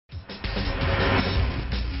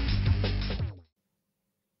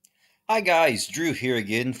Hi guys, Drew here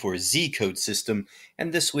again for Z Code System,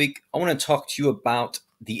 and this week I want to talk to you about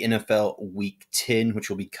the NFL Week 10, which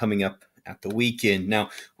will be coming up at the weekend. Now,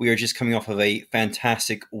 we are just coming off of a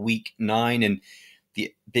fantastic Week 9, and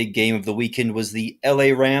the big game of the weekend was the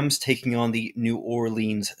LA Rams taking on the New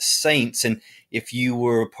Orleans Saints. And if you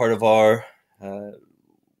were part of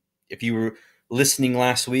if you were listening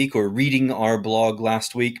last week or reading our blog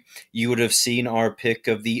last week, you would have seen our pick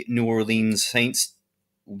of the New Orleans Saints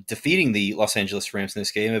defeating the Los Angeles Rams in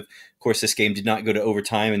this game. Of course, this game did not go to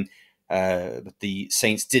overtime, but the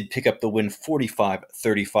Saints did pick up the win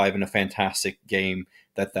 45-35 in a fantastic game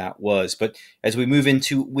that was. But as we move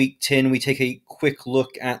into Week 10, we take a quick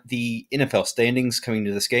look at the NFL standings coming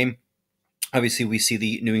to this game. Obviously, we see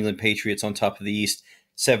the New England Patriots on top of the East,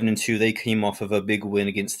 7-2. They came off of a big win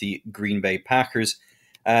against the Green Bay Packers.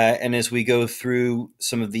 And as we go through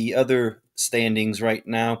some of the other standings right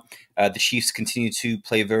now, the Chiefs continue to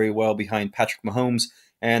play very well behind Patrick Mahomes,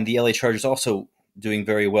 and the LA Chargers also doing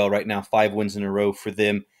very well right now, 5 wins in a row for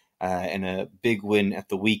them, and a big win at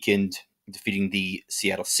the weekend, defeating the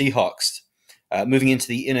Seattle Seahawks. Moving into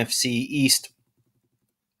the NFC East,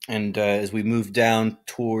 and as we move down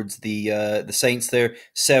towards the Saints there,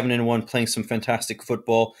 7-1, playing some fantastic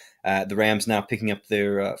football. The Rams now picking up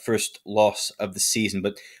their first loss of the season.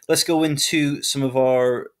 But let's go into some of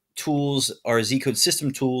our tools, our Z Code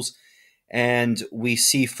system tools. And we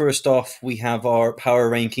see first off, we have our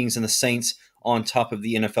power rankings and the Saints on top of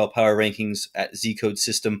the NFL power rankings at Z Code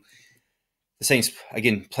system. The Saints,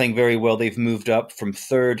 again, playing very well. They've moved up from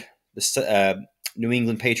third. The New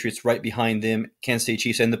England Patriots right behind them, Kansas City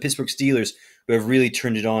Chiefs, and the Pittsburgh Steelers, who have really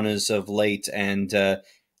turned it on as of late and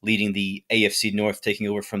leading the AFC North, taking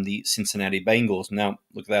over from the Cincinnati Bengals. Now,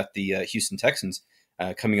 look at that, the Houston Texans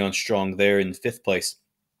coming on strong there in 5th place,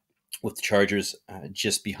 with the Chargers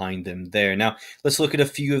just behind them there. Now, let's look at a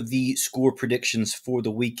few of the score predictions for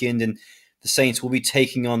the weekend. And the Saints will be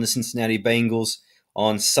taking on the Cincinnati Bengals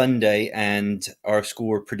on Sunday, and our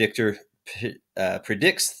score predictor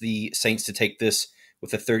predicts the Saints to take this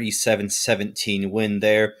with a 37-17 win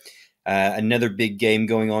there. Another big game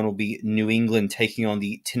going on will be New England taking on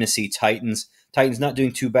the Tennessee Titans. Titans not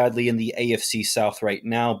doing too badly in the AFC South right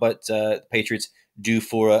now, but the Patriots due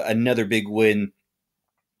for another big win,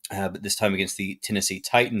 but this time against the Tennessee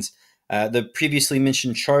Titans. The previously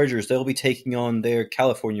mentioned Chargers, they'll be taking on their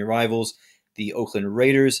California rivals, the Oakland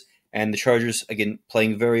Raiders. And the Chargers, again,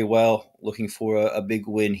 playing very well, looking for a big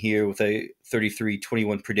win here with a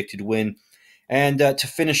 33-21 predicted win. And to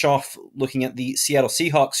finish off, looking at the Seattle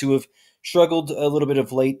Seahawks, who have struggled a little bit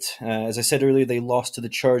of late. As I said earlier, they lost to the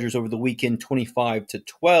Chargers over the weekend,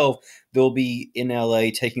 25-12. They'll be in LA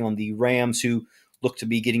taking on the Rams, who look to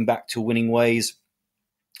be getting back to winning ways.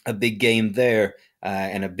 A big game there,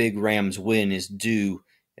 and a big Rams win is due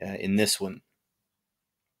in this one.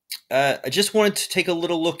 I just wanted to take a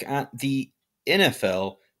little look at the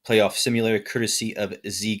NFL playoff simulator courtesy of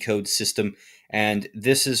Z Code System, and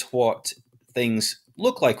this is what things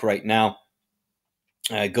look like right now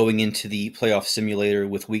going into the playoff simulator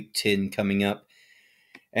with Week 10 coming up.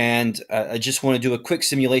 And I just want to do a quick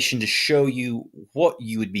simulation to show you what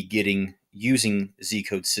you would be getting using Z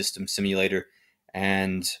Code System Simulator,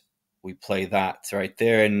 and we play that right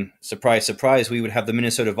there. And surprise, surprise, we would have the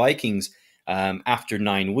Minnesota Vikings after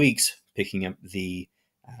 9 weeks, picking up the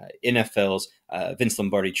NFL's Vince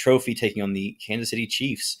Lombardi Trophy, taking on the Kansas City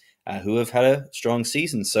Chiefs, who have had a strong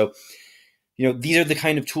season. So, these are the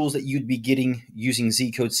kind of tools that you'd be getting using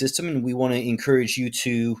Z Code System, and we want to encourage you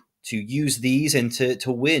to use these and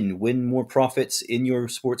to win more profits in your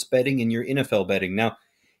sports betting and your NFL betting. Now,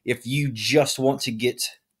 if you just want to get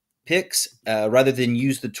picks rather than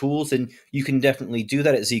use the tools, then you can definitely do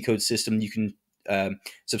that at Z Code System. You can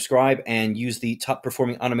subscribe and use the top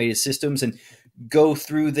performing automated systems and go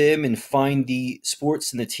through them and find the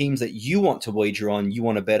sports and the teams that you want to wager on, you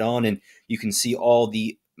want to bet on, and you can see all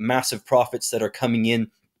the massive profits that are coming in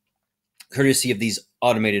courtesy of these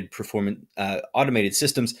automated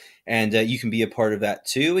systems, and you can be a part of that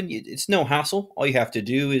too. And it's no hassle. All you have to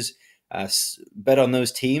do is bet on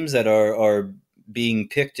those teams that are being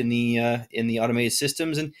picked in the automated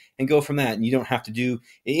systems, and go from that. And you don't have to do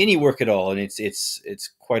any work at all. And it's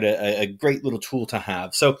quite a great little tool to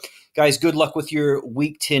have. So, guys, good luck with your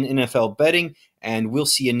Week 10 NFL betting, and we'll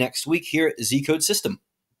see you next week here at Z Code System.